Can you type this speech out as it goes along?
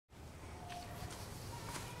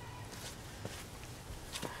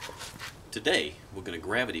Today, we're going to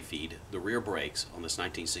gravity feed the rear brakes on this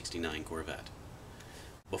 1969 Corvette.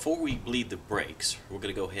 Before we bleed the brakes, we're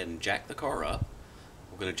going to go ahead and jack the car up.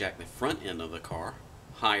 We're going to jack the front end of the car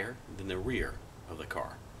higher than the rear of the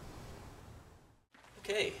car.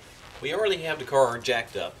 Okay, we already have the car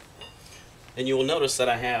jacked up, and you will notice that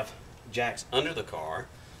I have jacks under the car,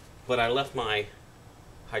 but I left my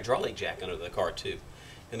hydraulic jack under the car too.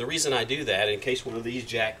 And the reason I do that, in case one of these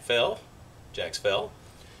jacks fell,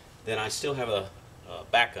 then I still have a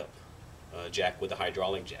backup jack with a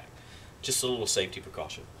hydraulic jack. Just a little safety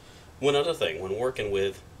precaution. One other thing, when working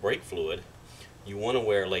with brake fluid, you want to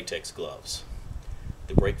wear latex gloves.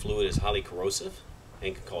 The brake fluid is highly corrosive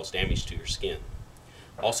and can cause damage to your skin.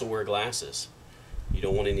 Also wear glasses. You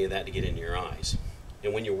don't want any of that to get in your eyes.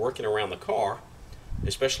 And when you're working around the car,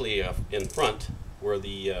 especially in front where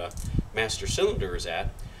the master cylinder is at,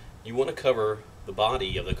 you want to cover the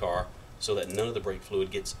body of the car so that none of the brake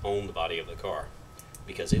fluid gets on the body of the car,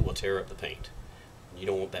 because it will tear up the paint. You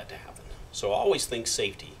don't want that to happen. So always think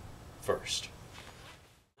safety first.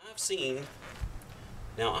 I have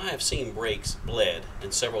seen brakes bled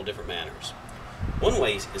in several different manners. One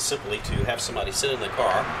way is simply to have somebody sit in the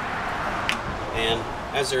car, and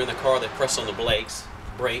as they're in the car they press on the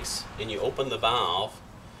brakes and you open the valve,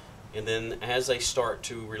 and then as they start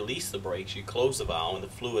to release the brakes you close the valve and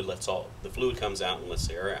the fluid comes out and lets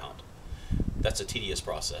the air out. That's a tedious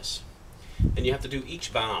process. And you have to do each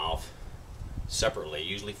valve separately,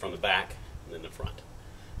 usually from the back and then the front.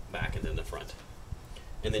 Back and then the front.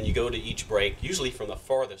 And then you go to each brake, usually from the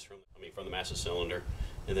farthest from the master cylinder,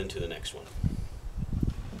 and then to the next one.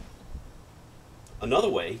 Another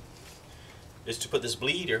way is to put this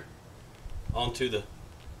bleeder onto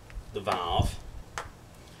the valve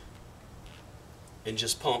and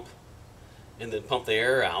just pump, and then pump the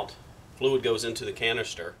air out. Fluid goes into the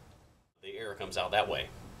canister. The air comes out that way.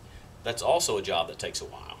 That's also a job that takes a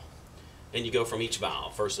while. And you go from each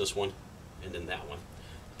valve, first this one and then that one.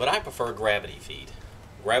 But I prefer gravity feed.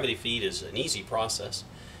 Gravity feed is an easy process.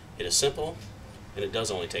 It is simple, and it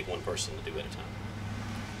does only take one person to do at a time.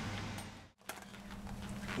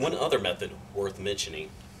 One other method worth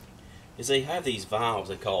mentioning is they have these valves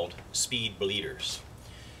they called speed bleeders.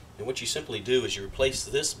 And what you simply do is you replace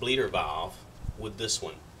this bleeder valve with this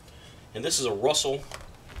one. And this is a Russell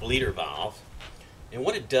bleeder valve, and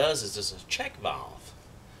what it does is it's a check valve,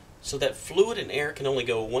 so that fluid and air can only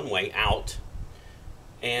go one way out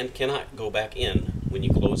and cannot go back in when you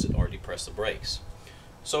close it or depress the brakes.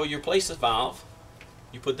 So you replace the valve,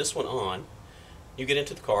 you put this one on, you get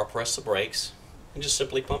into the car, press the brakes, and just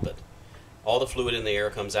simply pump it. All the fluid in the air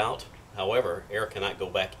comes out, however, air cannot go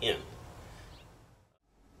back in.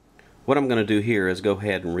 What I'm going to do here is go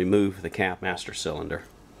ahead and remove the cap master cylinder.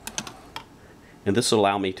 And this will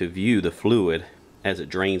allow me to view the fluid as it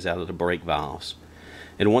drains out of the brake valves.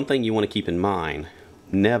 And one thing you want to keep in mind,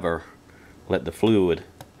 never let the fluid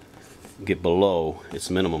get below its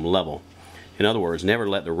minimum level. In other words, never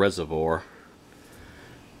let the reservoir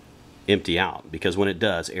empty out, because when it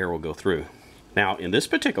does, air will go through. Now in this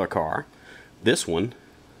particular car, this one,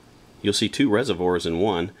 you'll see two reservoirs in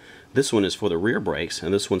one. This one is for the rear brakes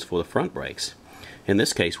and this one's for the front brakes. In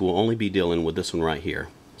this case, we'll only be dealing with this one right here.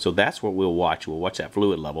 So that's what we'll watch. We'll watch that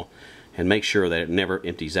fluid level and make sure that it never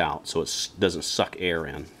empties out so it doesn't suck air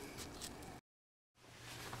in.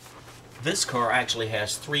 This car actually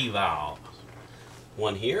has three valves.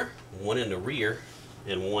 One here, one in the rear,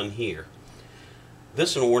 and one here.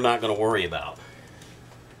 This one we're not going to worry about.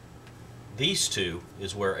 These two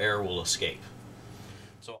is where air will escape.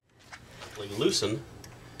 So we loosen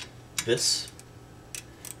this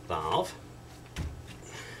valve.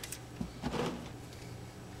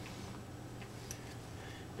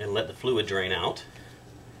 And let the fluid drain out,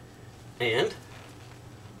 and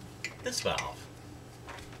this valve,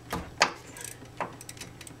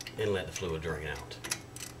 and let the fluid drain out.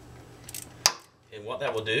 And what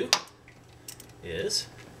that will do is,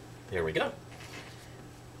 there we go,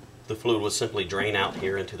 the fluid will simply drain out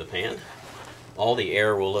here into the pan. All the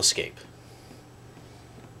air will escape.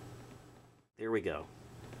 There we go.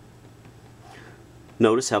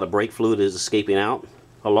 Notice how the brake fluid is escaping out.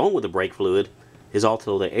 Along with the brake fluid is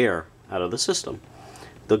also the air out of the system.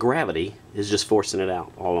 The gravity is just forcing it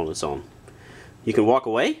out all on its own. You can walk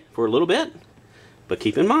away for a little bit, but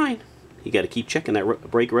keep in mind, you got to keep checking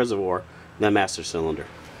that brake reservoir in that master cylinder.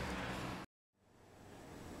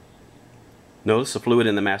 Notice the fluid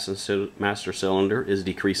in the master cylinder is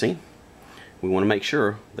decreasing. We want to make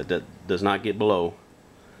sure that that does not get below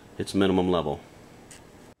its minimum level.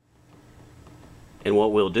 And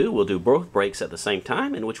what we'll do both brakes at the same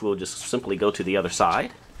time, in which we'll just simply go to the other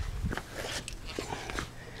side.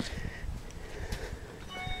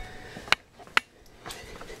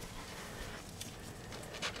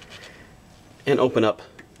 and open up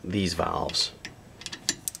these valves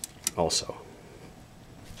also.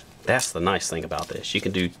 That's the nice thing about this. You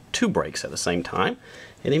can do 2 brakes at the same time,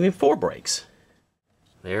 and even 4 brakes.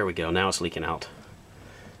 There we go. Now it's leaking out.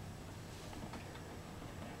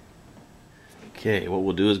 Okay, what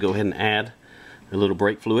we'll do is go ahead and add a little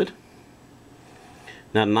brake fluid.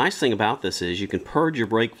 Now the nice thing about this is you can purge your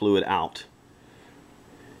brake fluid out.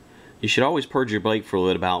 You should always purge your brake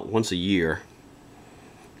fluid about once a year.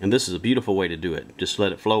 And this is a beautiful way to do it. Just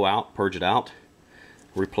let it flow out, purge it out,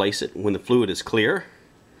 replace it. When the fluid is clear,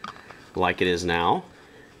 like it is now,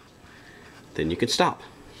 then you can stop.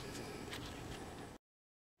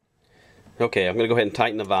 Okay, I'm going to go ahead and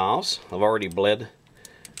tighten the valves. I've already bled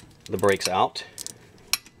the brakes out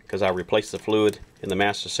because I replaced the fluid in the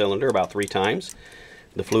master cylinder about 3 times.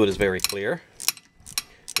 The fluid is very clear.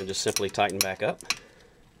 And just simply tighten back up.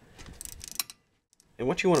 And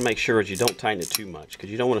what you want to make sure is you don't tighten it too much, because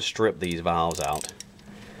you don't want to strip these valves out.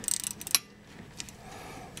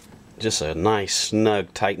 Just a nice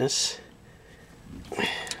snug tightness.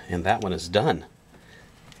 And that one is done.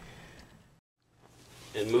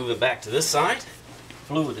 And moving back to this side,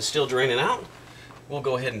 fluid is still draining out. We'll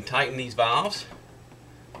go ahead and tighten these valves.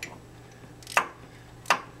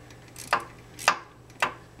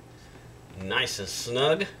 Nice and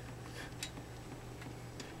snug.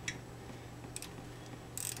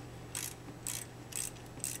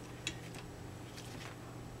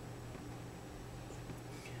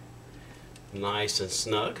 Nice and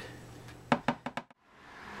snug.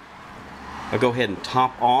 I'll go ahead and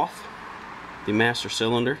top off the master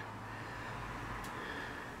cylinder.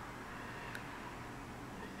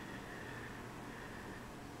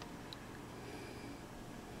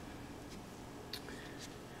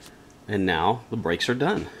 And now the brakes are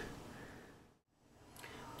done.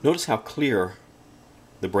 Notice how clear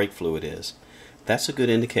the brake fluid is. That's a good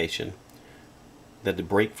indication that the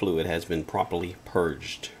brake fluid has been properly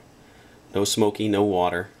purged. No smoky, no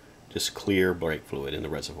water, just clear brake fluid in the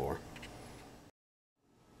reservoir.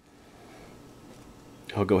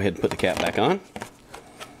 I'll go ahead and put the cap back on.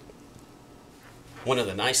 One of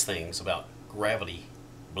the nice things about gravity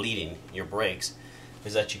bleeding your brakes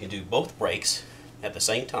is that you can do both brakes at the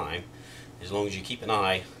same time as long as you keep an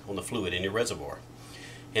eye on the fluid in your reservoir.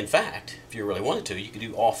 In fact, if you really wanted to, you could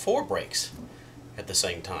do all 4 brakes at the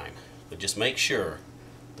same time, but just make sure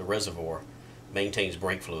the reservoir maintains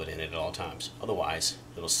brake fluid in it at all times. Otherwise,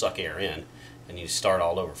 it'll suck air in and you start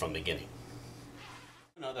all over from the beginning.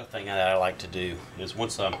 Another thing that I like to do is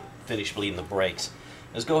once I'm finished bleeding the brakes,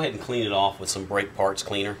 is go ahead and clean it off with some brake parts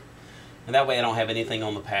cleaner. And that way I don't have anything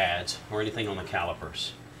on the pads or anything on the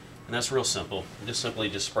calipers. And that's real simple. Just simply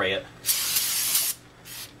spray it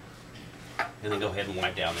and then go ahead and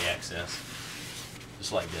wipe down the excess.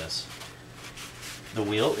 Just like this. The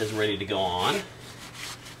wheel is ready to go on.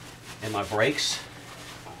 And my brakes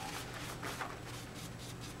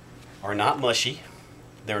are not mushy.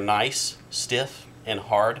 They're nice, stiff, and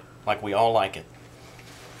hard, like we all like it.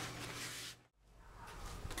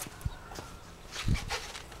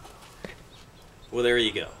 Well, there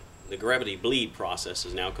you go. The gravity bleed process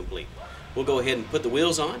is now complete. We'll go ahead and put the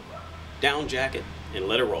wheels on, down jacket, and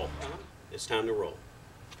let it roll. It's time to roll.